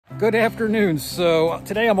Good afternoon. So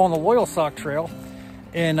today I'm on the Loyalsock Trail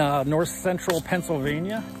in north central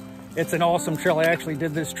Pennsylvania. It's an awesome trail. I actually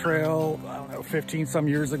did this trail, I don't know, 15 some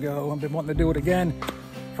years ago. I've been wanting to do it again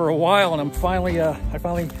for a while, and I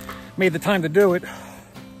finally made the time to do it.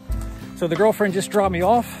 So the girlfriend just dropped me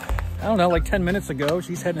off, I don't know, like 10 minutes ago.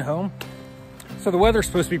 She's heading home. So the weather's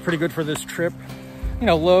supposed to be pretty good for this trip. You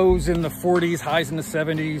know, lows in the 40s, highs in the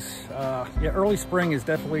 70s. Yeah, early spring is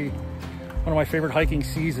definitely one of my favorite hiking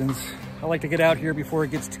seasons. I like to get out here before it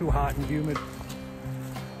gets too hot and humid.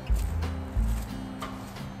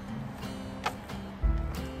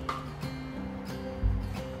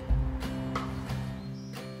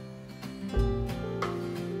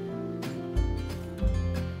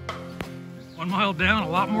 One mile down, a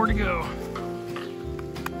lot more to go.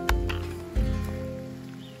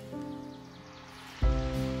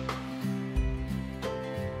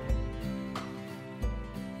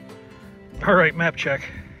 All right, map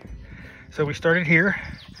check. So we started here.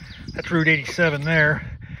 That's Route 87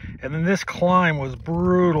 there. And then this climb was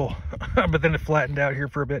brutal, but then it flattened out here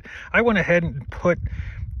for a bit. I went ahead and put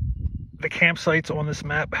the campsites on this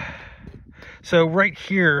map. So right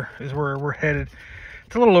here is where we're headed.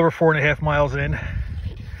 It's a little over 4.5 miles in.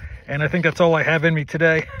 And I think that's all I have in me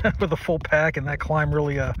today with a full pack, and that climb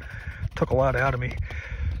really took a lot out of me.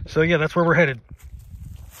 So yeah, that's where we're headed.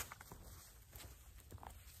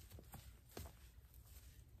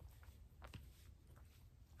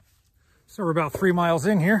 So we're about 3 miles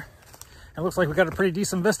in here. It looks like we got a pretty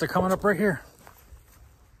decent vista coming up right here.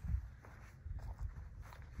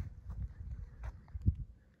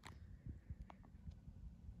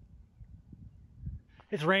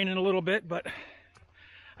 It's raining a little bit, but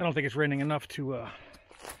I don't think it's raining enough to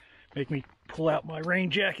make me pull out my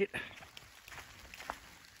rain jacket.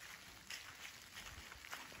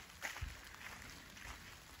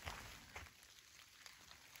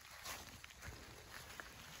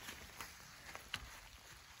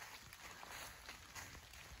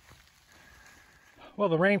 Well,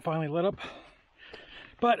 the rain finally let up,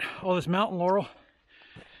 but all this mountain laurel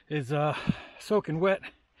is soaking wet.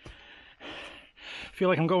 I feel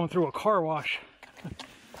like I'm going through a car wash.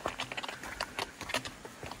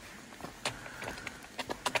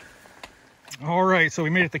 All right, so we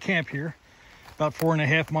made it to camp here, about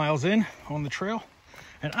 4.5 miles in on the trail.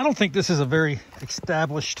 And I don't think this is a very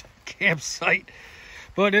established campsite,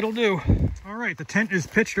 but it'll do. All right, the tent is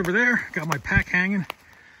pitched over there. Got my pack hanging.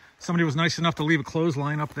 Somebody was nice enough to leave a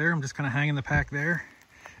clothesline up there. I'm just kind of hanging the pack there.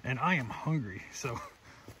 And I am hungry, so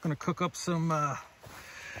I'm gonna cook up some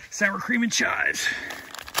sour cream and chives.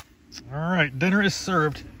 All right, dinner is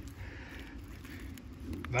served.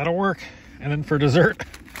 That'll work. And then for dessert,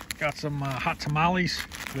 got some hot tamales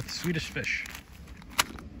with Swedish fish.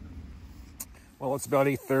 Well, it's about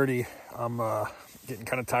 8:30. I'm getting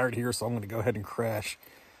kind of tired here, so I'm gonna go ahead and crash.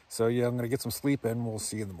 So yeah, I'm gonna get some sleep in. We'll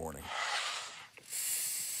see you in the morning.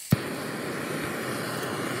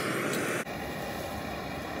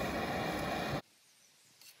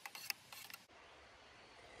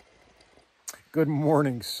 Good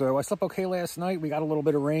morning. So I slept okay last night. We got a little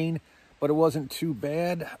bit of rain, but it wasn't too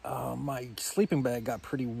bad. My sleeping bag got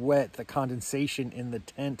pretty wet. The condensation in the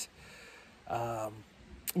tent,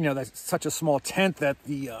 you know, that's such a small tent that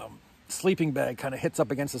the sleeping bag kind of hits up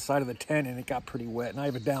against the side of the tent, and it got pretty wet. And I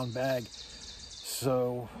have a down bag.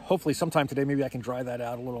 So hopefully sometime today, maybe I can dry that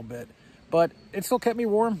out a little bit. But it still kept me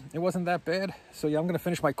warm. It wasn't that bad. So yeah, I'm going to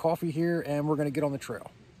finish my coffee here, and we're going to get on the trail.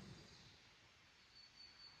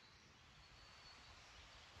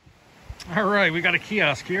 All right, we got a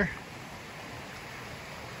kiosk here.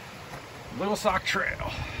 Loyalsock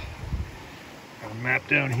Trail. Got a map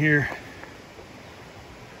down here.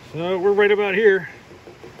 So we're right about here.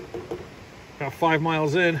 About 5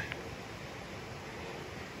 miles in.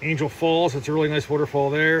 Angel Falls, it's a really nice waterfall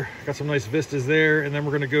there. Got some nice vistas there. And then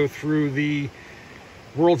we're gonna go through the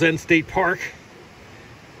World's End State Park.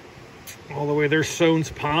 All the way there's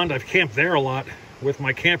Soane's Pond. I've camped there a lot with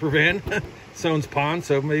my camper van. Soane's Pond,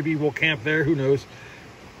 so maybe we'll camp there, who knows.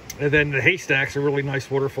 And then the Haystacks are really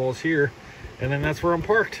nice waterfalls here, and then that's where I'm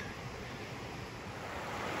parked.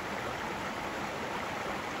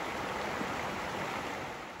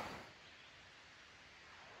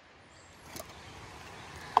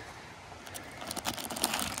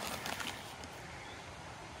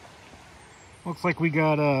 Looks like we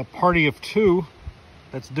got a party of 2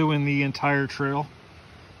 that's doing the entire trail.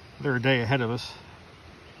 They're a day ahead of us.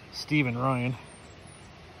 Steve and Ryan.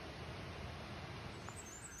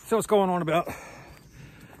 So it's going on about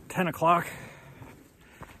 10 o'clock,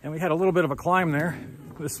 and we had a little bit of a climb there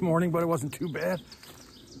this morning, but it wasn't too bad.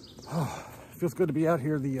 Oh, feels good to be out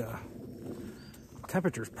here. The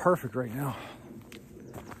Temperature's perfect right now.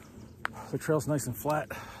 The trail's nice and flat.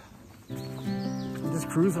 I'm just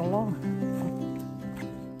cruising along.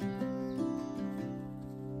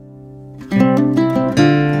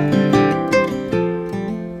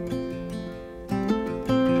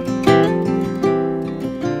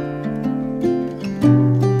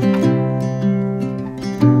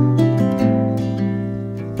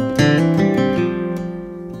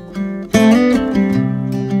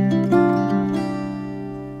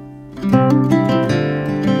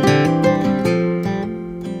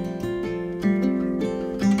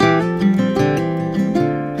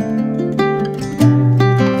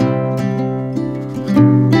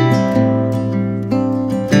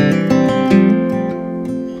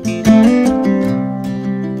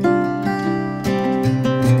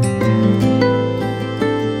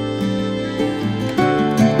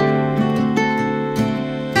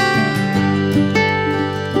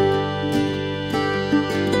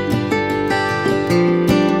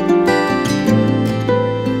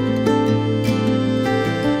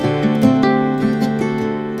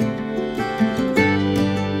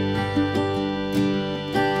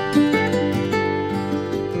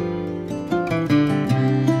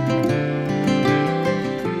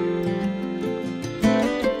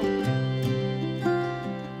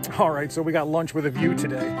 All right, so we got lunch with a view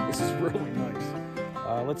today. This is really nice.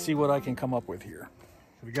 Let's see what I can come up with here.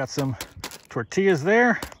 We got some tortillas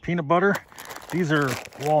there, peanut butter. These are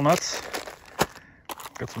walnuts.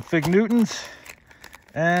 Got some Fig Newtons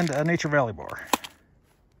and a Nature Valley bar.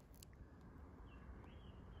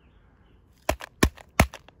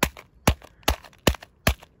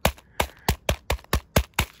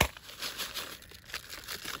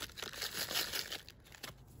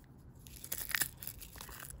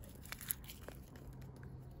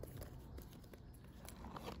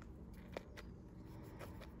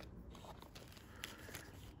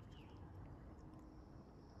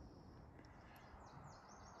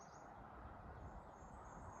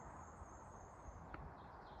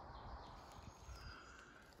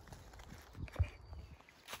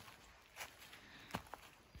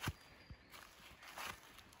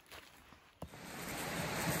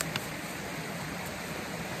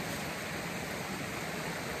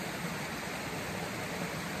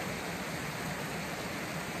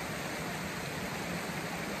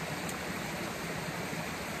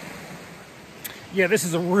 Yeah, this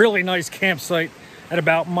is a really nice campsite at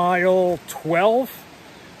about mile 12.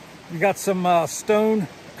 We got some stone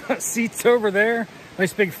seats over there,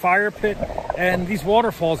 nice big fire pit, and these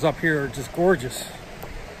waterfalls up here are just gorgeous.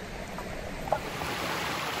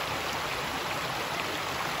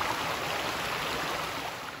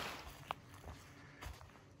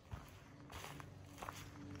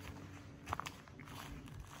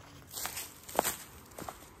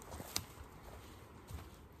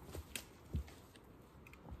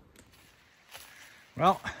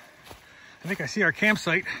 Well, I think I see our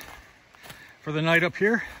campsite for the night up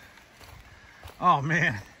here. Oh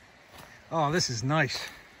man, oh, this is nice.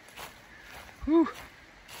 Whew.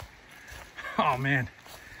 Oh man,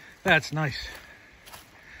 that's nice.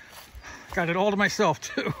 Got it all to myself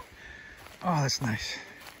too. Oh, that's nice.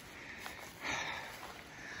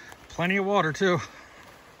 Plenty of water too.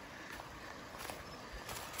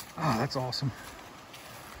 Oh, that's awesome.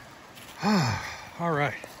 All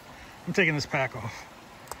right, I'm taking this pack off.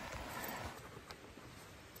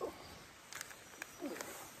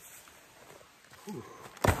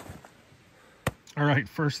 All right,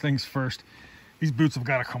 first things first, these boots have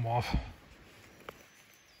got to come off.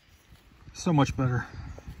 So much better.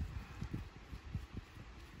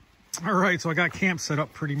 All right, so I got camp set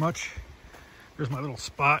up pretty much. There's my little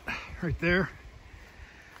spot right there.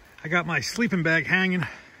 I got my sleeping bag hanging,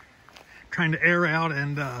 trying to air out,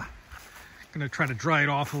 and gonna try to dry it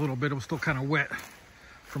off a little bit. It was still kind of wet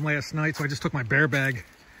from last night, so I just took my bear bag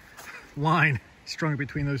line, strung it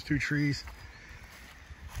between those two trees.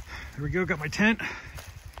 There we go, got my tent,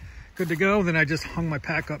 good to go. Then I just hung my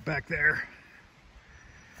pack up back there.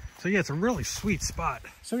 So yeah, it's a really sweet spot.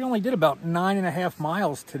 So we only did about 9.5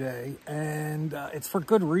 miles today, and it's for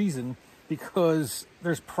good reason, because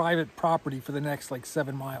there's private property for the next like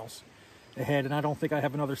 7 miles ahead, and I don't think I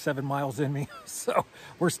have another 7 miles in me. So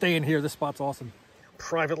we're staying here. This spot's awesome.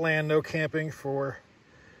 Private land, no camping for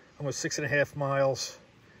almost 6.5 miles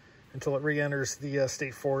until it re-enters the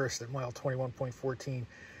state forest at mile 21.14.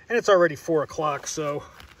 And it's already 4 o'clock, so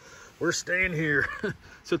we're staying here.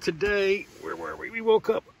 So today, where were we? We woke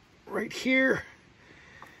up right here.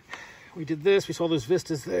 We did this, we saw those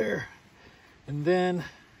vistas there. And then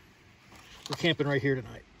we're camping right here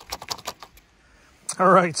tonight.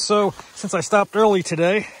 All right, so since I stopped early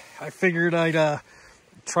today, I figured I'd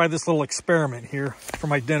try this little experiment here for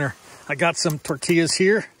my dinner. I got some tortillas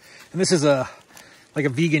here, and this is like a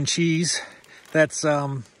vegan cheese that's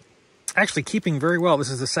actually keeping very well. This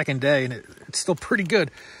is the second day, and it's still pretty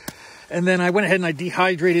good. And then I went ahead and I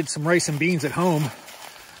dehydrated some rice and beans at home.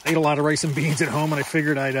 I ate a lot of rice and beans at home, and I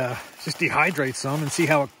figured I'd just dehydrate some and see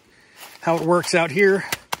how it works out here.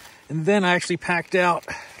 And then I actually packed out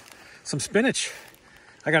some spinach.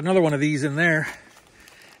 I got another one of these in there,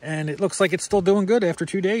 and it looks like it's still doing good after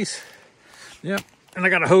 2 days. Yep. And I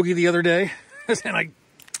got a hoagie the other day, and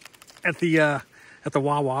at the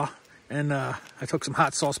Wawa, and I took some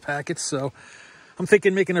hot sauce packets. So I'm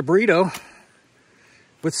thinking making a burrito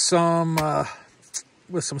with some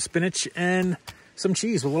spinach and some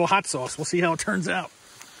cheese with a little hot sauce. We'll see how it turns out.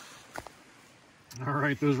 All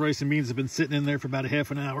right, those rice and beans have been sitting in there for about a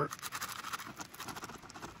half an hour.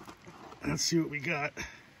 Let's see what we got.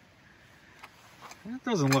 That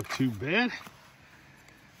doesn't look too bad.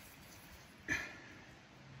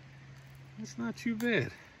 It's not too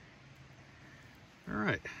bad. All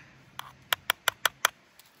right.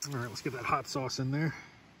 All right, let's get that hot sauce in there.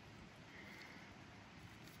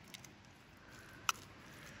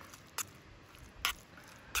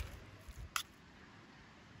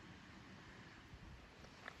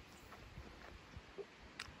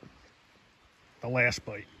 The last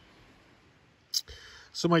bite.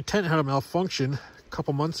 So my tent had a malfunction a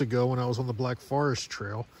couple months ago when I was on the Black Forest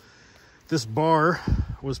Trail. This bar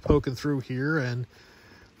was poking through here and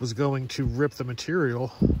was going to rip the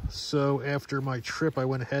material. So after my trip, I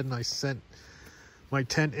went ahead and I sent my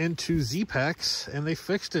tent into Z-Packs, and they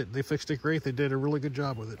fixed it. They fixed it great. They did a really good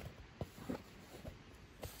job with it.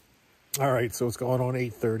 All right, so it's going on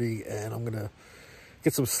 8:30, and I'm gonna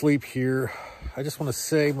get some sleep here. I just want to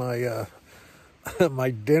say my my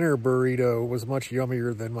dinner burrito was much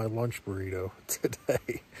yummier than my lunch burrito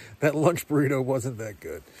today. That lunch burrito wasn't that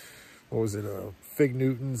good. What was it? Fig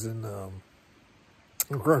Newtons and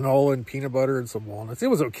granola and peanut butter and some walnuts. It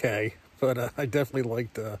was okay, but I definitely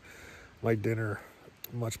liked my dinner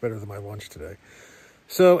much better than my lunch today.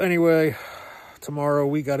 So anyway, tomorrow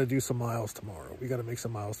we got to do some miles tomorrow. We got to make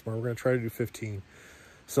some miles tomorrow. We're going to try to do 15.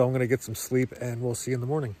 So I'm going to get some sleep, and we'll see you in the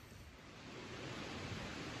morning.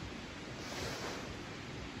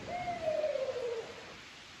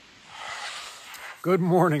 Good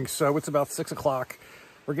morning. So it's about 6 o'clock.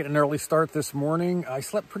 We're getting an early start this morning. I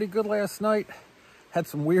slept pretty good last night. Had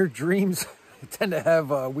some weird dreams. I tend to have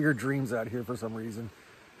weird dreams out here for some reason.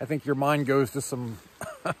 I think your mind goes to some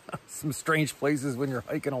some strange places when you're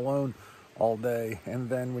hiking alone all day, and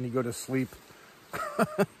then when you go to sleep.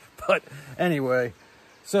 But anyway,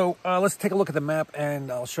 so let's take a look at the map,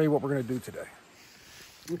 and I'll show you what we're going to do today.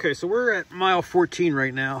 Okay, so we're at mile 14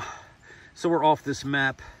 right now. So we're off this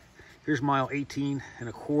map. Here's mile 18 and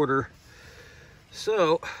a quarter.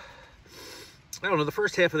 So, I don't know, the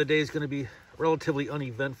first half of the day is going to be relatively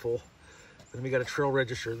uneventful. Then we got a trail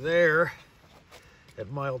register there at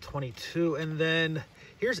mile 22. And then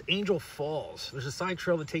here's Angel Falls. There's a side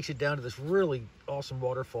trail that takes you down to this really awesome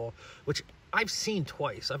waterfall, which I've seen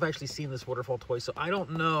twice. I've actually seen this waterfall twice. So I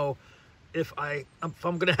don't know if I'm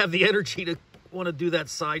going to have the energy to want to do that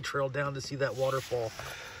side trail down to see that waterfall.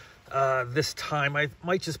 This time I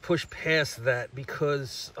might just push past that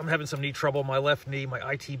because I'm having some knee trouble. My left knee,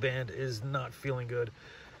 my IT band is not feeling good.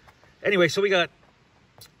 Anyway, so we got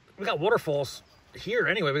waterfalls here.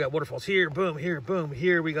 Anyway, we got waterfalls here, boom, here, boom,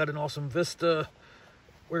 here. We got an awesome vista.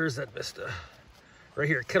 Where is that vista? Right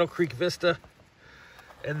here, Kettle Creek Vista.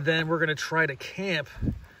 And then we're going to try to camp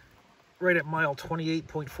right at mile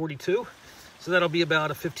 28.42. So that'll be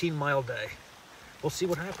about a 15-mile day. We'll see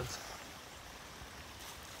what happens.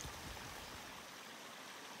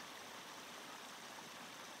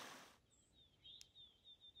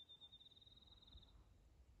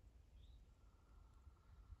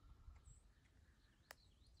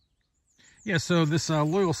 Yeah, so this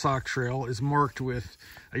Loyalsock Trail is marked with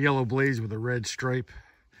a yellow blaze with a red stripe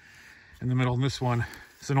in the middle. And this one,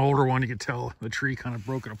 it's an older one. You can tell the tree kind of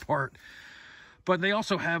broken apart. But they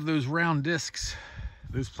also have those round discs,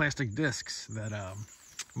 those plastic discs that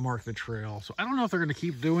mark the trail. So I don't know if they're going to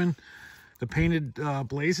keep doing the painted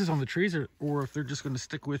blazes on the trees or if they're just going to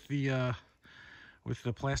stick with the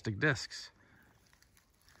plastic discs.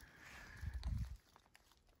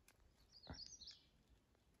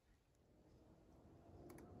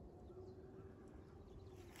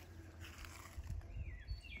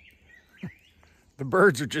 The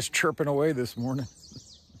birds are just chirping away this morning.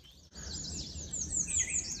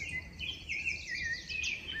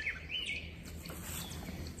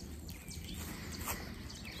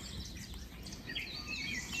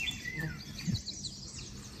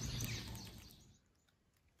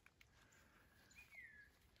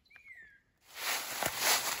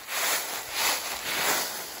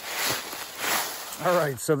 All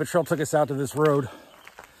right, so the trail took us out to this road,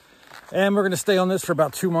 and we're going to stay on this for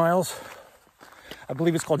about 2 miles. I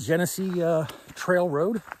believe it's called Genesee Trail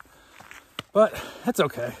Road, but that's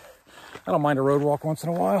okay. I don't mind a road walk once in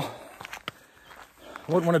a while.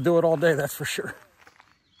 I wouldn't want to do it all day, that's for sure.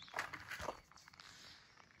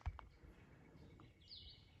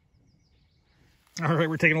 All right,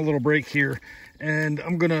 we're taking a little break here, and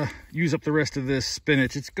I'm gonna use up the rest of this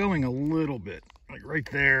spinach. It's going a little bit, like right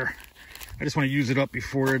there. I just want to use it up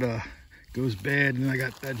before it goes bad. And I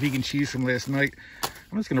got that vegan cheese from last night.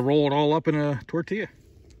 I'm just gonna roll it all up in a tortilla.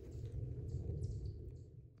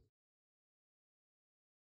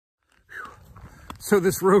 So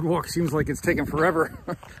this road walk seems like it's taking forever.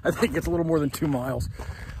 I think it's a little more than 2 miles,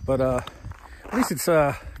 but at least it's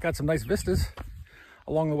got some nice vistas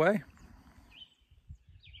along the way.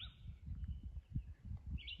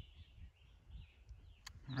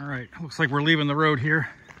 All right, looks like we're leaving the road here.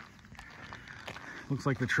 Looks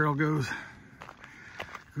like the trail goes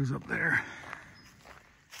up there.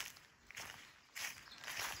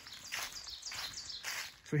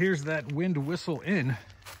 So here's that Wind Whistle Inn.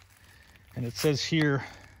 And it says here,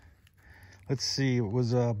 let's see, it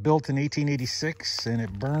was built in 1886 and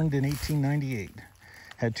it burned in 1898.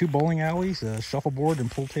 Had 2 bowling alleys, a shuffleboard and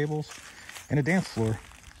pool tables, and a dance floor.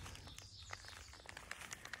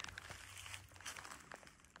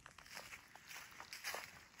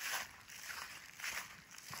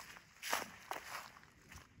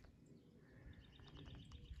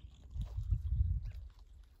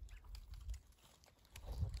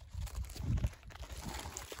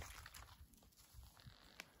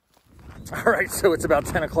 All right, so it's about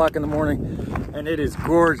 10 o'clock in the morning and it is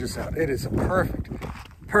gorgeous out. It is a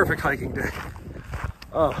perfect hiking day.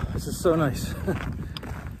 Oh, this is so nice.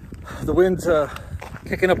 The wind's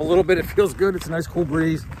kicking up a little bit. It feels good. It's a nice cool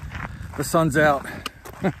breeze. The sun's out.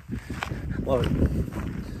 Love it.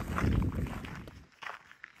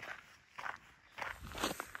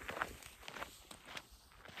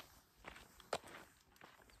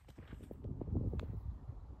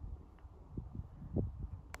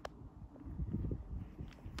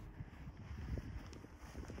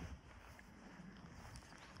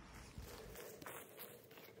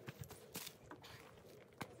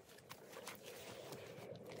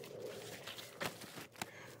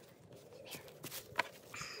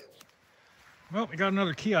 Well, we got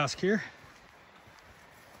another kiosk here.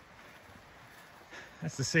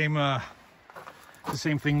 That's the same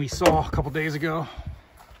thing we saw a couple days ago.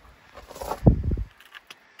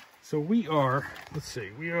 So we are, let's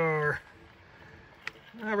see, we are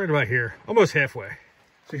right about here, almost halfway.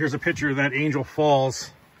 So here's a picture of that Angel Falls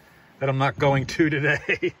that I'm not going to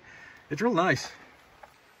today. It's real nice.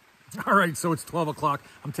 All right, so it's 12 o'clock.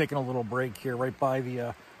 I'm taking a little break here right by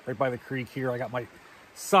the creek here. I got my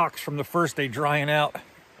socks from the first day drying out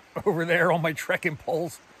over there on my trekking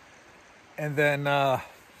poles. And then,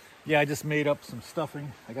 yeah, I just made up some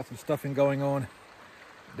stuffing. I got some stuffing going on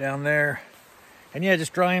down there. And yeah,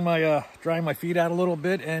 just drying my feet out a little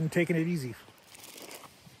bit and taking it easy.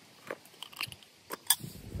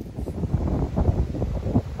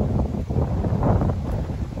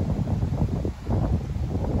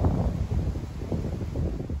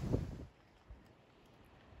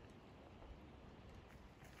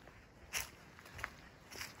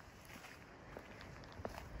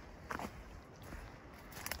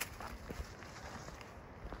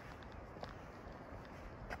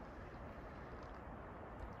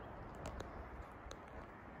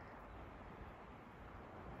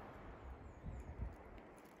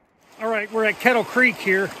 All right, we're at Kettle Creek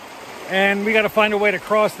here, and we got to find a way to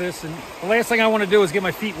cross this. And the last thing I want to do is get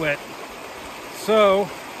my feet wet. So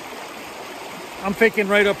I'm thinking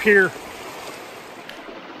right up here.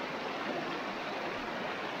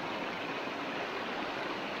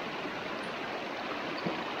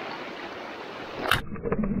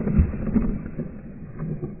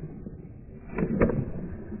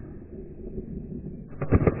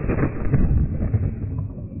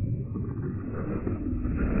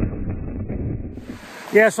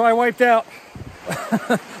 Yeah, so I wiped out.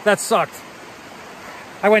 That sucked.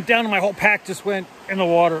 I went down and my whole pack just went in the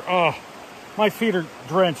water. Oh, my feet are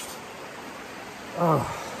drenched. Oh.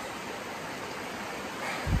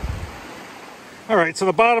 All right, so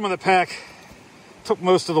the bottom of the pack took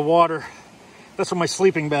most of the water. That's what my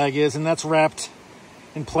sleeping bag is, and that's wrapped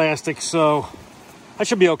in plastic, so I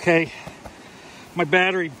should be okay. My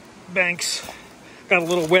battery banks got a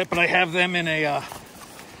little wet, but I have them in a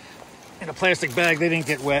plastic bag. They didn't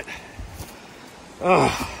get wet.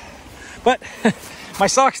 But my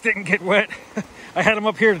socks didn't get wet. I had them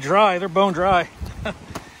up here to dry. They're bone dry.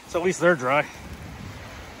 So at least they're dry.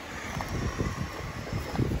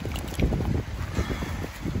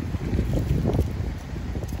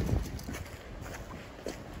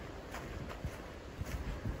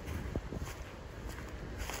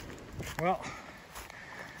 Well,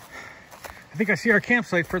 I think I see our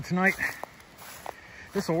campsite for tonight.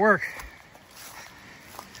 This will work.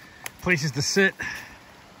 Places to sit.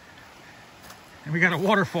 And we got a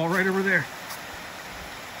waterfall right over there.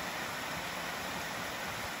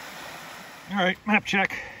 All right, map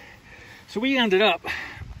check. So we ended up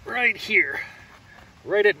right here,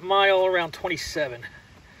 right at mile around 27.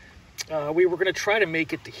 We were gonna try to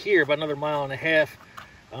make it to here, about another mile and a half.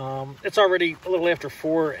 It's already a little after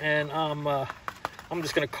 4, and I'm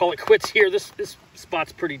just gonna call it quits here. This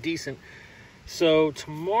spot's pretty decent. So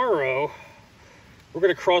tomorrow, we're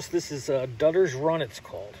gonna cross, this is Dutter's Run it's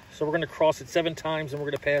called. So we're gonna cross it 7 times, and we're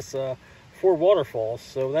gonna pass 4 waterfalls.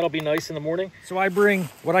 So that'll be nice in the morning. So I bring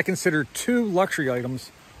what I consider 2 luxury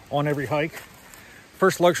items on every hike.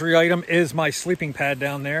 First luxury item is my sleeping pad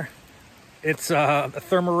down there. It's a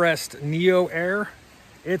Thermarest Neo Air.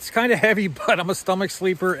 It's kind of heavy, but I'm a stomach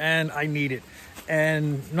sleeper and I need it.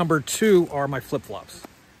 And number 2 are my flip-flops.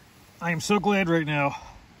 I am so glad right now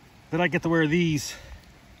that I get to wear these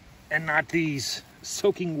and not these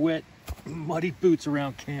soaking wet, muddy boots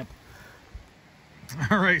around camp.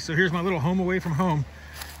 All right, so here's my little home away from home.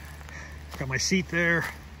 Got my seat there,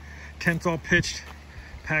 tent's all pitched,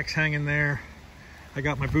 packs hanging there. I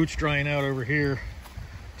got my boots drying out over here.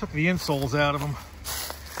 Took the insoles out of them.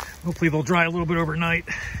 Hopefully they'll dry a little bit overnight.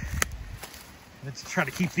 Let's try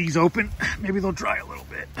to keep these open. Maybe they'll dry a little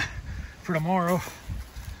bit for tomorrow.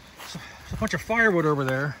 So there's a bunch of firewood over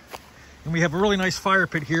there. And we have a really nice fire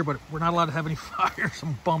pit here, but we're not allowed to have any fire, so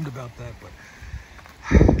I'm bummed about that, but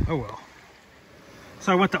oh well.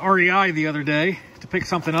 So I went to REI the other day to pick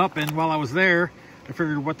something up, and while I was there, I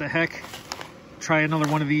figured, what the heck, try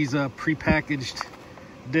another one of these pre-packaged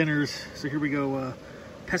dinners. So here we go,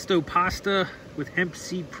 pesto pasta with hemp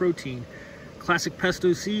seed protein. Classic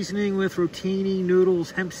pesto seasoning with rotini,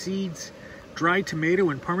 noodles, hemp seeds, dried tomato,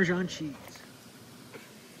 and Parmesan cheese.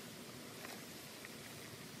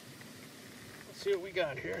 Let's see what we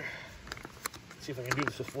got here. Let's see if I can do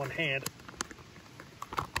this with one hand.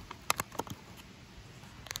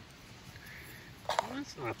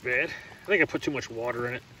 That's not bad. I think I put too much water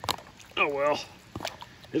in it. Oh well,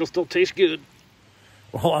 it'll still taste good.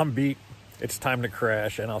 Well, I'm beat. It's time to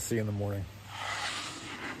crash, and I'll see you in the morning.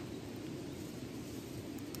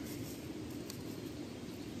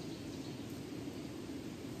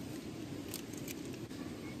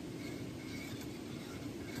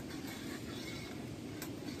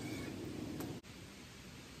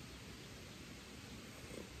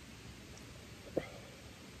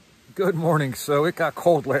 Good morning. So it got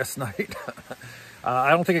cold last night. I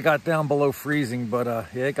don't think it got down below freezing, but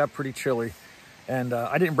yeah, it got pretty chilly. And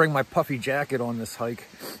I didn't bring my puffy jacket on this hike.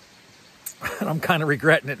 And I'm kind of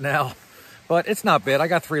regretting it now. But it's not bad. I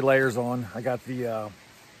got 3 layers on. I got the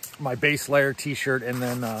my base layer t-shirt and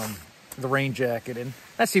then the rain jacket. And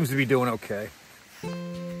that seems to be doing okay.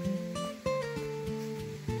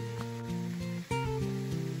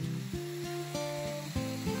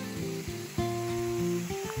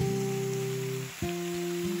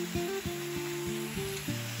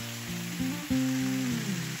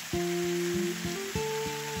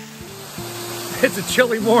 It's a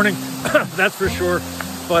chilly morning, that's for sure.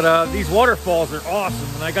 But these waterfalls are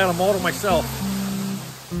awesome, and I got them all to myself.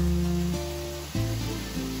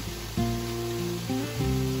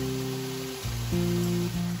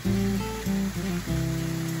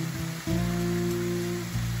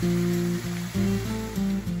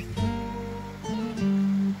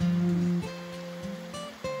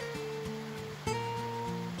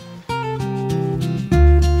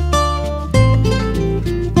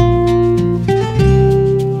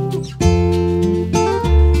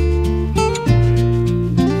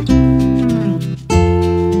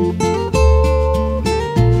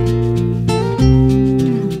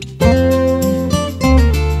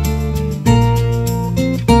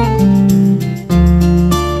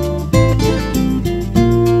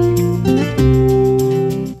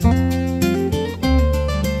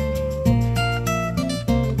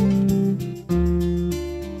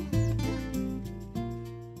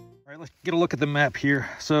 Get a look at the map here.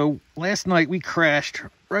 So last night we crashed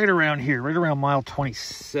right around here, right around mile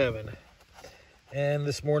 27. And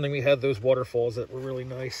this morning we had those waterfalls that were really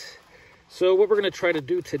nice. So what we're going to try to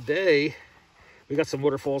do today, we got some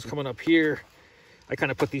waterfalls coming up here. I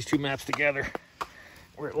kind of put these 2 maps together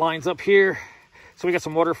where it lines up here. So we got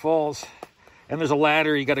some waterfalls, and there's a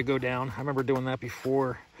ladder you got to go down. I remember doing that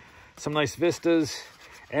before. Some nice vistas,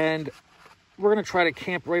 and we're going to try to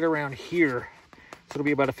camp right around here. So it'll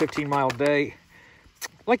be about a 15-mile day.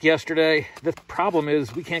 Like yesterday, the problem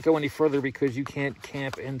is we can't go any further because you can't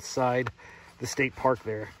camp inside the state park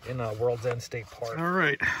there in World's End State Park. All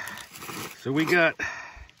right, so we got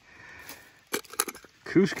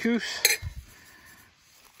couscous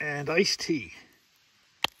and iced tea.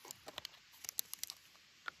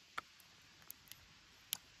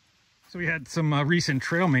 So we had some recent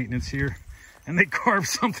trail maintenance here, and they carved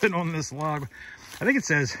something on this log. I think it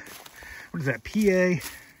says, what is that,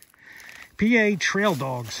 PA Trail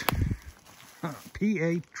Dogs. Huh,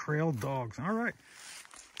 PA Trail Dogs, all right.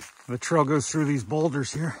 The trail goes through these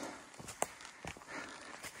boulders here.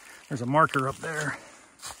 There's a marker up there.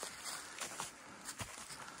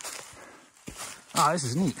 Ah, this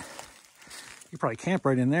is neat. You probably camp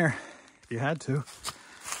right in there if you had to.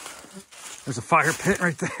 There's a fire pit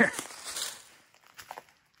right there.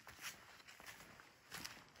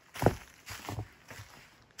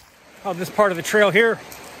 Oh, this part of the trail here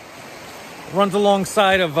runs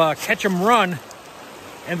alongside of Ketchum Run,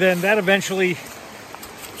 and then that eventually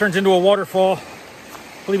turns into a waterfall.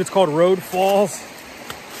 I believe it's called Road Falls.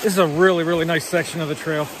 This is a really, really nice section of the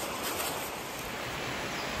trail.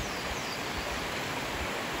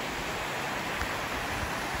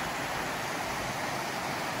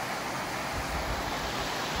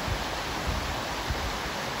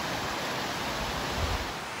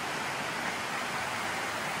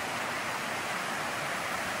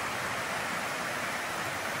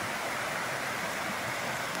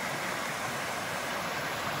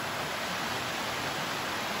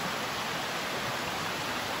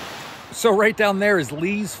 So right down there is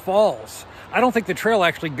Lee's Falls. I don't think the trail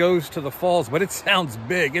actually goes to the falls, but it sounds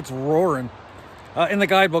big. It's roaring. In the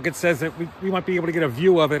guidebook, it says that we might be able to get a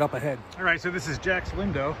view of it up ahead. All right, so this is Jack's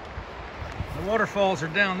window. The waterfalls are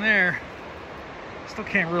down there. Still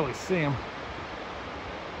can't really see them.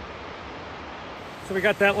 So we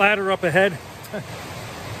got that ladder up ahead.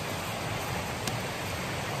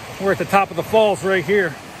 We're at the top of the falls right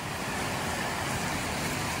here.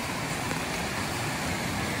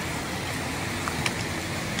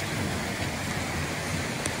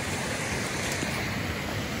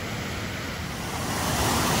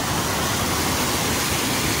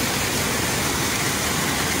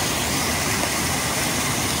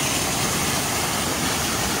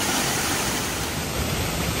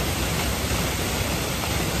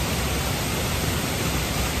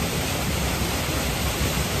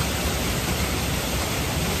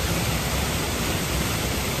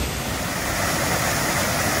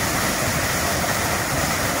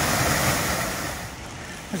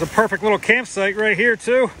 There's a perfect little campsite right here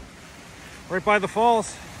too, right by the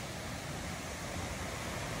falls.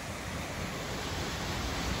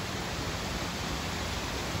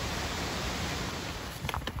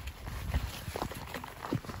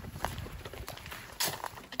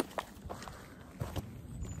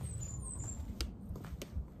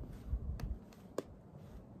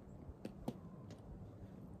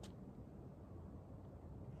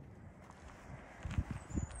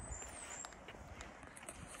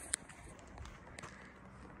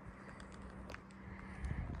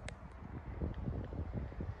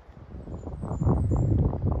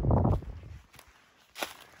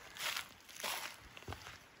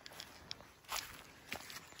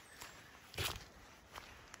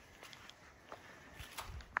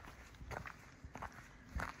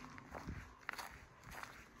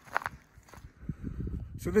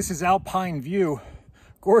 So this is Alpine View,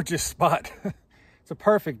 gorgeous spot. It's a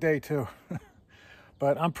perfect day too.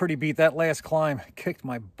 But I'm pretty beat. That last climb kicked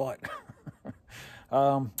my butt.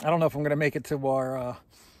 I don't know if I'm gonna make it to our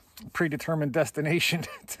predetermined destination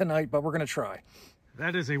tonight, but we're gonna try.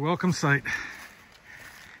 That is a welcome sight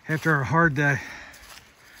after a hard day.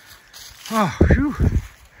 Oh, whew.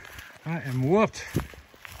 I am whooped.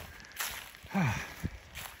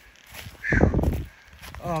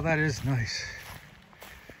 Oh, that is nice.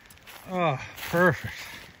 Oh, perfect.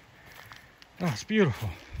 Oh, it's beautiful.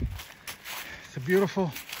 It's a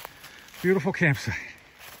beautiful, beautiful campsite.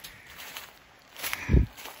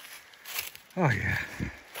 Oh yeah,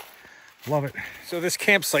 love it. So this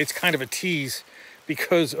campsite's kind of a tease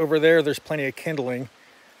because over there's plenty of kindling,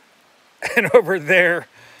 and over there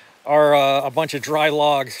are a bunch of dry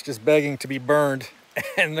logs just begging to be burned,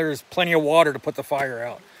 and there's plenty of water to put the fire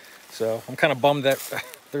out. So I'm kind of bummed that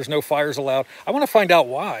there's no fires allowed. I want to find out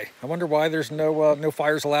why. I wonder why there's no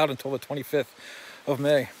fires allowed until the 25th of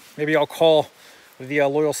May. Maybe I'll call the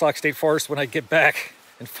Loyalsock State Forest when I get back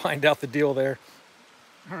and find out the deal there.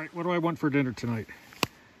 All right, what do I want for dinner tonight?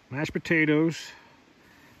 Mashed potatoes.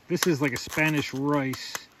 This is like a Spanish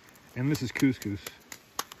rice, and this is couscous.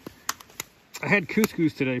 I had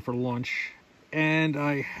couscous today for lunch, and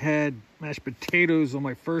I had mashed potatoes on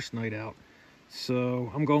my first night out.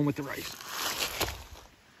 So I'm going with the rice.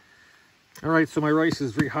 All right, so my rice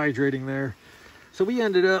is rehydrating there. So we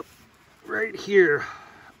ended up right here.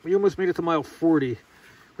 We almost made it to mile 40.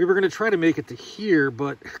 We were going to try to make it to here,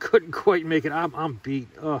 but couldn't quite make it. I'm beat.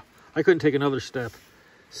 I couldn't take another step.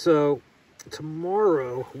 So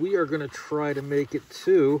tomorrow we are going to try to make it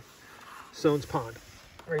to Soane's Pond.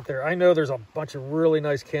 Right there. I know there's a bunch of really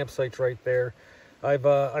nice campsites right there.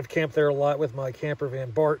 I've camped there a lot with my camper van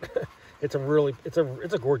Bart. It's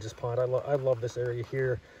a gorgeous pond. I love this area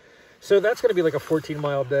here. So that's going to be like a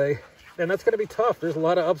 14-mile day, and that's going to be tough. There's a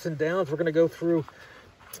lot of ups and downs. We're going to go through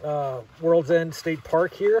World's End State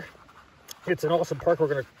Park here. It's an awesome park.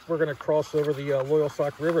 We're gonna cross over the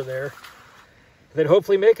Loyalsock River there. Then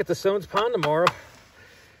hopefully make it to Soane's Pond tomorrow,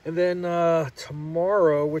 and then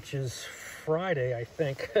tomorrow, which is Friday, I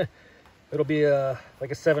think, it'll be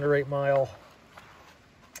like a 7 or 8 mile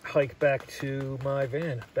hike back to my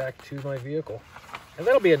van, back to my vehicle, and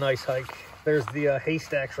that'll be a nice hike. There's the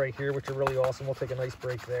haystacks right here, which are really awesome. We'll take a nice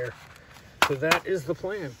break there. So that is the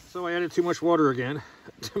plan. So I added too much water again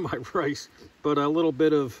to my rice, but a little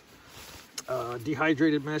bit of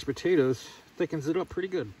dehydrated mashed potatoes thickens it up pretty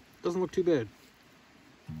good. Doesn't look too bad.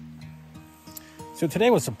 So today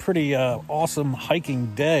was a pretty awesome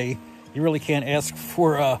hiking day. You really can't ask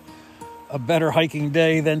for a better hiking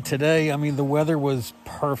day than today. I mean, the weather was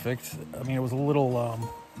perfect. I mean, it was a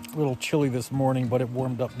little chilly this morning, but it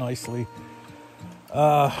warmed up nicely.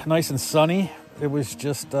 Nice and sunny. It was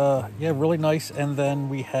just, yeah, really nice. And then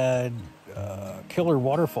we had killer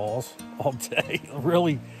waterfalls all day.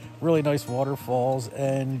 Really, really nice waterfalls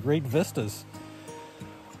and great vistas.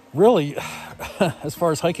 Really, as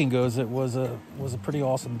far as hiking goes, it was a pretty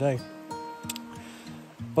awesome day.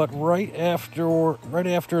 But right after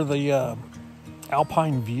the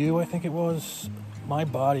Alpine View, I think it was, my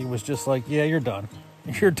body was just like, yeah, you're done.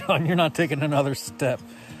 You're done. You're not taking another step.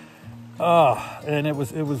 And it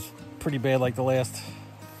was pretty bad. Like the last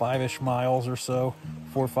 5-ish miles or so,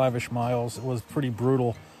 4 or 5-ish miles, it was pretty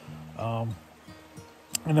brutal. And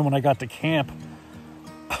then when I got to camp,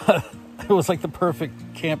 it was like the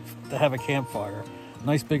perfect camp to have a campfire.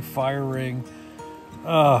 Nice big fire ring,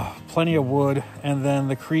 plenty of wood, and then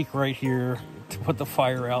the creek right here to put the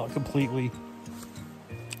fire out completely.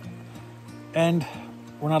 And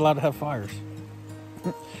we're not allowed to have fires.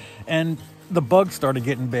 And the bugs started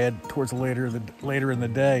getting bad towards later in the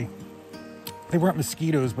day. They weren't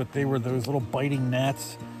mosquitoes, but they were those little biting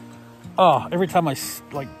gnats. Every time I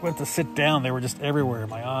went to sit down, they were just everywhere in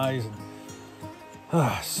my eyes.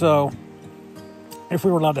 So if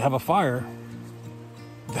we were allowed to have a fire,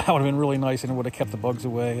 that would have been really nice, and it would have kept the bugs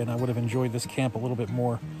away, and I would have enjoyed this camp a little bit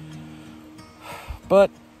more. But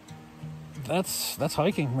that's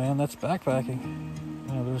hiking, man. That's backpacking.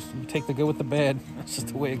 You know, you take the good with the bad. That's just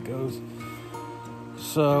the way it goes.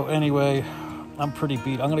 So anyway, I'm pretty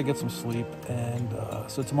beat. I'm gonna get some sleep, and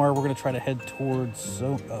so tomorrow we're gonna try to head towards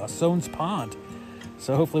Soane's Pond.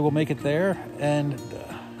 So hopefully we'll make it there, and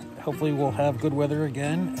hopefully we'll have good weather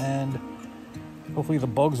again, and hopefully the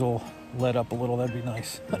bugs will let up a little. That'd be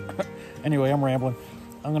nice. Anyway, I'm rambling.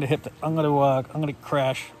 I'm gonna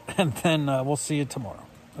crash, and then we'll see you tomorrow.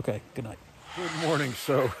 Okay, good night. Good morning.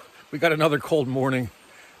 So we got another cold morning.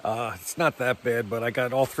 It's not that bad, but I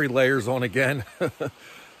got all 3 layers on again.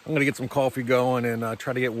 I'm gonna get some coffee going and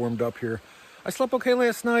try to get warmed up here. I slept okay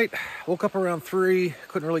last night. Woke up around 3.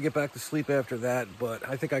 Couldn't really get back to sleep after that, but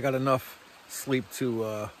I think I got enough sleep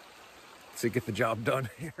to get the job done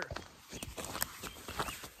here.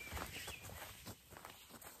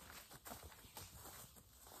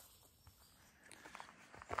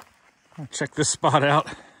 Check this spot out.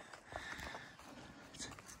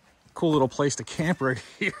 Cool little place to camp right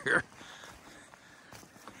here.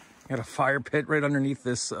 Got a fire pit right underneath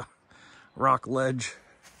this rock ledge.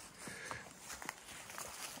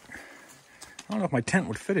 I don't know if my tent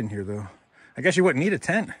would fit in here though. I guess you wouldn't need a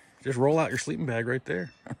tent. Just roll out your sleeping bag right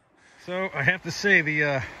there. So I have to say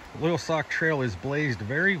the Loyalsock Trail is blazed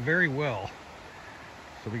very, very well.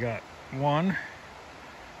 So we got 1,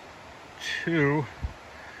 2,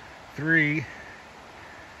 3,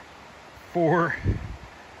 4,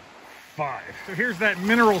 5. So here's that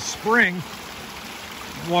mineral spring.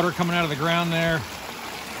 Water coming out of the ground there.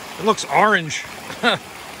 It looks orange.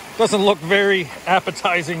 Doesn't look very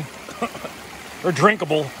appetizing or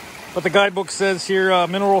drinkable. But the guidebook says here,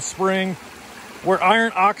 mineral spring, where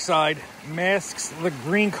iron oxide masks the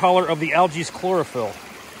green color of the algae's chlorophyll.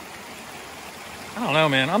 I don't know,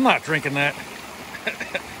 man. I'm not drinking that.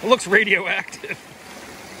 It looks radioactive.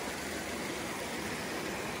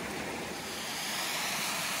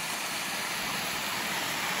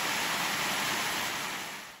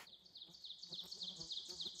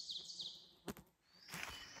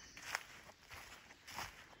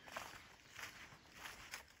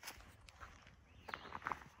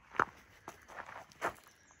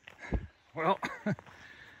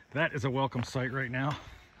 That is a welcome sight right now.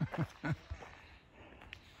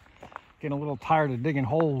 Getting a little tired of digging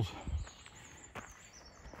holes.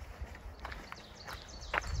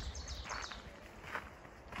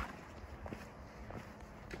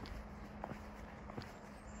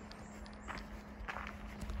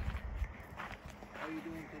 How are you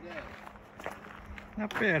doing today?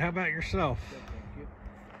 Not bad. How about yourself? Good, thank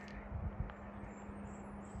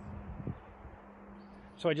you.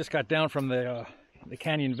 So I just got down from the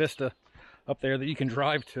canyon vista up there that you can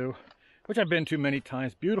drive to, which I've been to many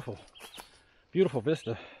times. Beautiful, beautiful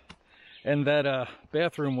vista. And that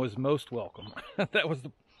bathroom was most welcome. That was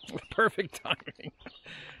the perfect timing.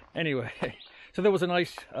 Anyway, so there was a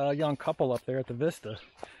nice young couple up there at the vista,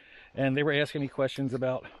 and they were asking me questions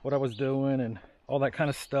about what I was doing and all that kind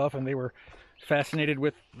of stuff, and they were fascinated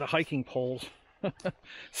with the hiking poles.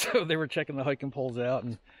 So they were checking the hiking poles out,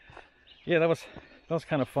 and yeah, that was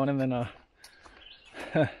kind of fun. And then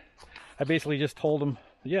I basically just told them,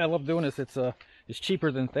 yeah, I love doing this. It's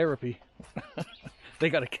cheaper than therapy. They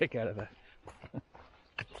got a kick out of that.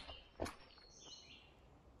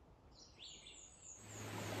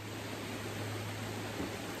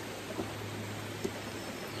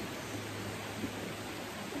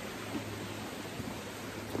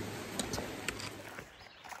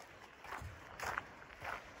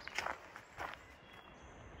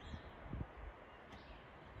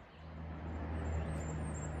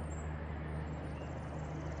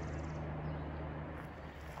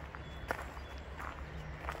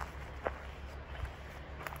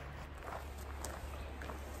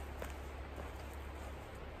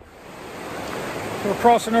 We're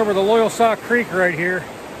crossing over the Loyalsock Creek right here.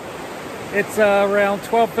 It's around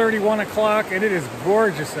 12:30, 1 o'clock, and it is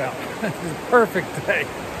gorgeous out. It's a perfect day.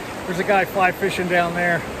 There's a guy fly fishing down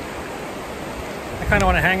there. I kind of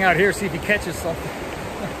want to hang out here, see if he catches something.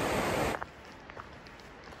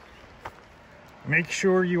 Make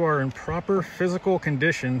sure you are in proper physical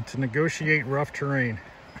condition to negotiate rough terrain.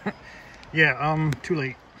 Yeah, too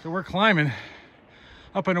late. So we're climbing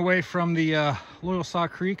up and away from the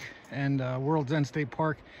Loyalsock Creek and World's End State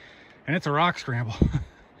Park, and it's a rock scramble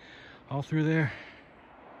all through there.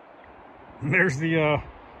 And there's the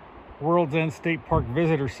World's End State Park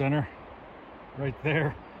Visitor Center right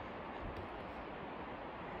there.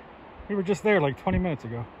 We were just there like 20 minutes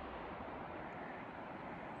ago.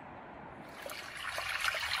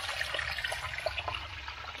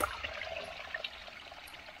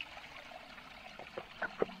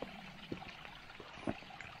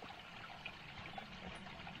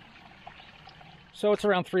 So it's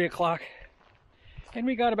around 3 o'clock, and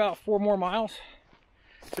we got about 4 more miles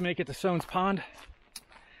to make it to Soane's Pond,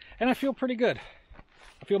 and I feel pretty good.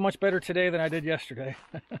 I feel much better today than I did yesterday.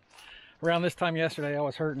 Around this time yesterday, I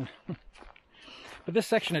was hurting. But this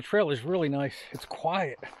section of trail is really nice. It's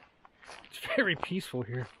quiet. It's very peaceful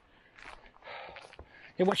here.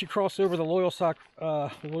 And once you cross over the Loyalsock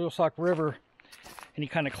River, and you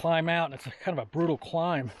kind of climb out, and it's kind of a brutal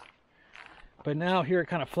climb. But now here it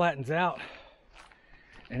kind of flattens out.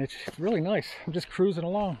 And it's really nice. I'm just cruising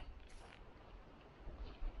along.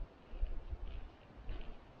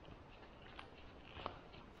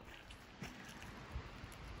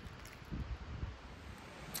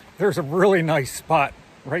 There's a really nice spot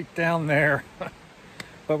right down there.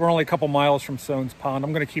 But we're only a couple miles from Soane's Pond.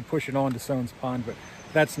 I'm going to keep pushing on to Soane's Pond, but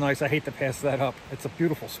that's nice. I hate to pass that up. It's a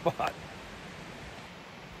beautiful spot.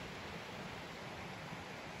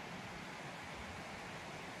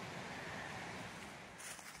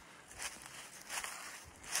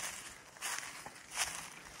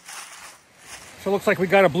 So it looks like we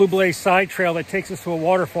got a Blue Blaze side trail that takes us to a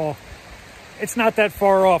waterfall. It's not that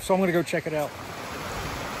far off, so I'm gonna go check it out.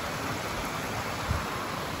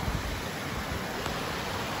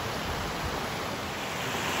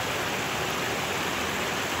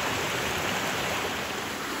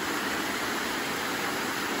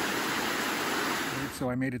 So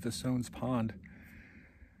I made it to Soane's Pond.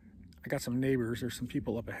 I got some neighbors. There's some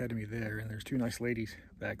people up ahead of me there, and there's 2 nice ladies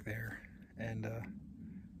back there. And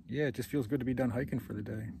yeah, it just feels good to be done hiking for the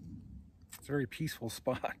day. It's a very peaceful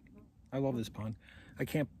spot. I love this pond. I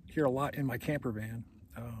camp here a lot in my camper van.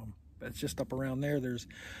 It's just up around there. There's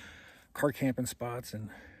car camping spots, and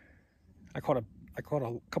I caught a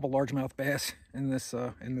couple largemouth bass in this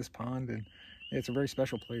pond, and it's a very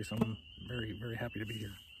special place. I'm very, very happy to be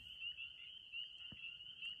here.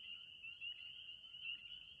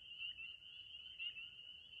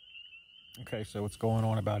 Okay, so it's going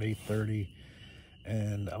on about 8:30,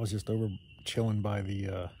 and I was just over chilling by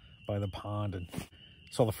the pond and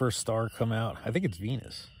saw the first star come out. I think it's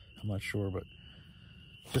Venus. I'm not sure, but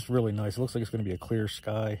just really nice. It looks like it's going to be a clear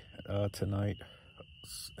sky tonight.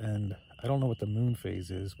 and I don't know what the moon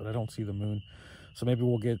phase is, but I don't see the moon. So maybe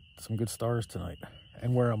we'll get some good stars tonight.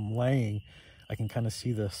 And where I'm laying, I can kind of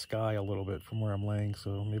see the sky a little bit from where I'm laying,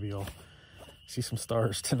 so maybe I'll see some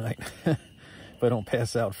stars tonight if I don't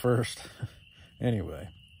pass out first. Anyway,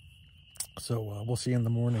 so we'll see you in the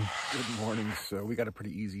morning. Good morning. So we got a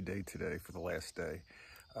pretty easy day today for the last day.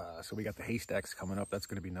 So we got the haystacks coming up. That's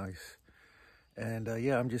going to be nice. And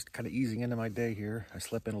yeah, I'm just kind of easing into my day here. I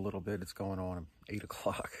slept in a little bit. It's going on 8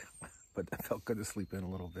 o'clock, but it felt good to sleep in a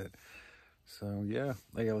little bit. So yeah,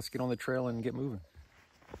 let's get on the trail and get moving.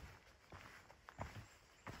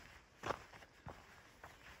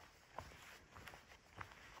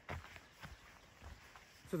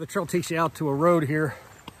 So the trail takes you out to a road here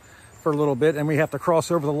for a little bit, and we have to cross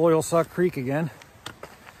over the Loyalsock Creek again.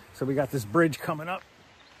 So we got this bridge coming up.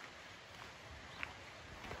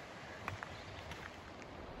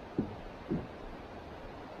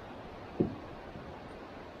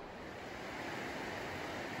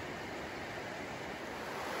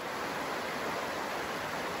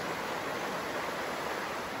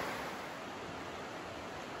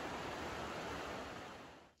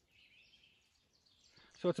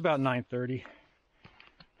 So it's about 9:30,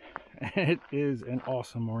 and it is an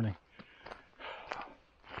awesome morning.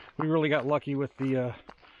 We really got lucky with the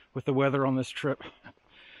weather on this trip.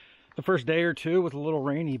 The first day or two was a little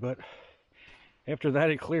rainy, but after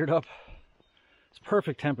that it cleared up. It's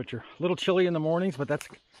perfect temperature. A little chilly in the mornings, but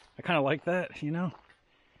I kind of like that, you know.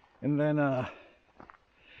 And then it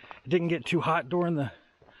didn't get too hot during the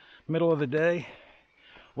middle of the day.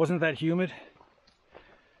 Wasn't that humid.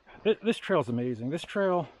 This trail's amazing. This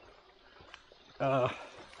trail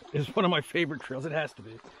is one of my favorite trails. It has to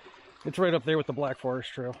be. It's right up there with the Black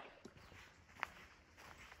Forest Trail.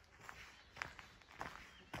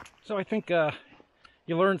 So I think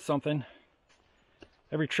you learn something.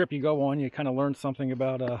 Every trip you go on, you kind of learn something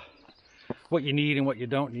about what you need and what you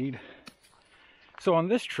don't need. So on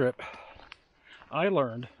this trip, I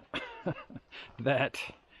learned that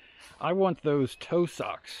I want those toe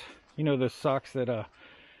socks. You know, those socks that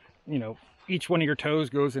you know, each one of your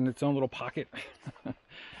toes goes in its own little pocket.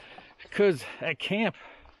 Because at camp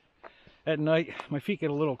at night, my feet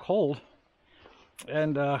get a little cold,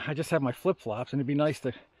 and I just have my flip-flops, and it'd be nice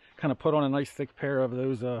to kind of put on a nice thick pair of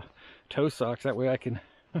those toe socks. That way I can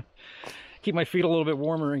keep my feet a little bit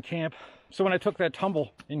warmer in camp. So when I took that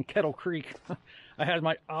tumble in Kettle Creek, I had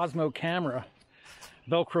my Osmo camera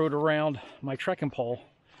velcroed around my trekking pole,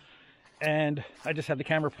 and I just had the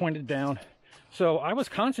camera pointed down. So I was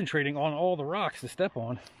concentrating on all the rocks to step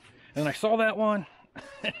on, and I saw that one.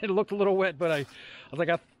 It looked a little wet, but I was like,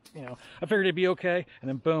 I figured it'd be okay, and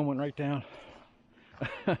then boom, went right down.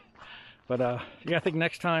 But yeah, I think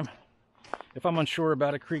next time, if I'm unsure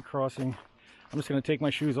about a creek crossing, I'm just going to take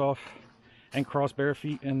my shoes off and cross bare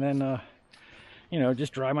feet, and then you know,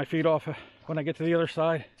 just dry my feet off when I get to the other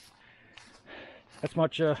side. That's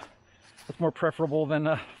more preferable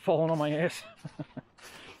than falling on my ass.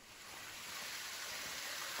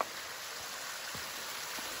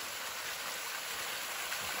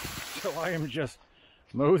 So I am just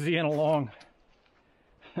moseying along.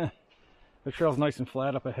 The trail's nice and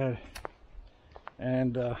flat up ahead,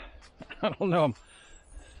 and I don't know,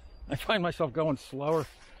 I find myself going slower,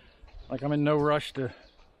 like I'm in no rush to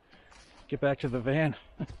get back to the van.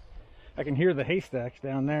 I can hear the haystacks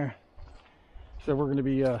down there, so we're going to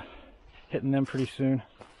be hitting them pretty soon,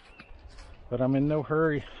 but I'm in no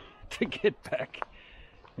hurry to get back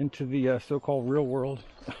into the so-called real world.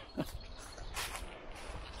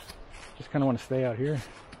 Just kind of want to stay out here.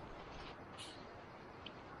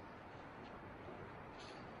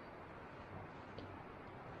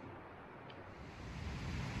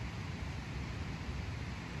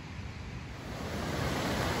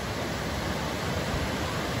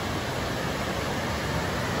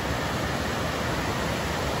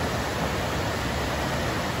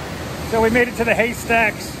 So we made it to the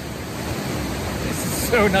haystacks. This is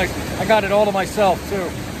so nice. I got it all to myself too.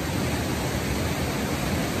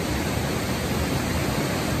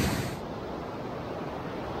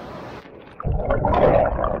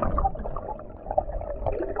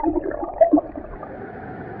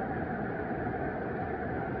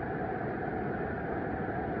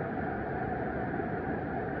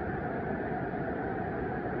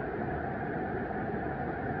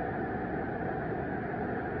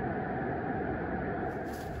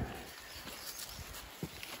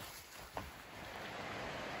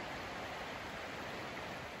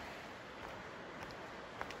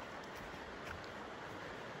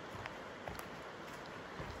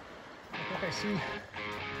 I see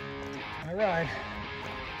my ride.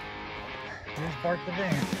 Here's Bart the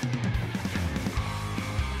van.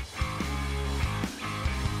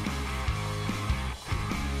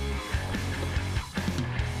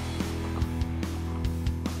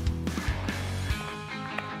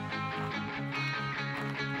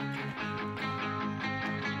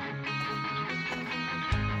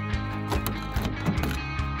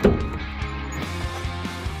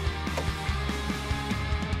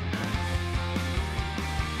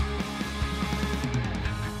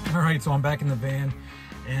 All right, so I'm back in the van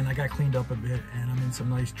and I got cleaned up a bit and I'm in some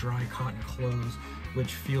nice dry cotton clothes,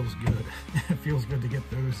 which feels good. It feels good to get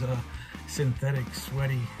those synthetic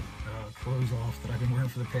sweaty clothes off that I've been wearing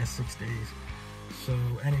for the past 6 days. So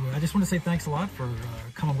anyway, I just want to say thanks a lot for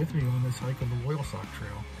coming with me on this hike of the Loyalsock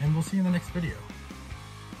Trail, and we'll see you in the next video.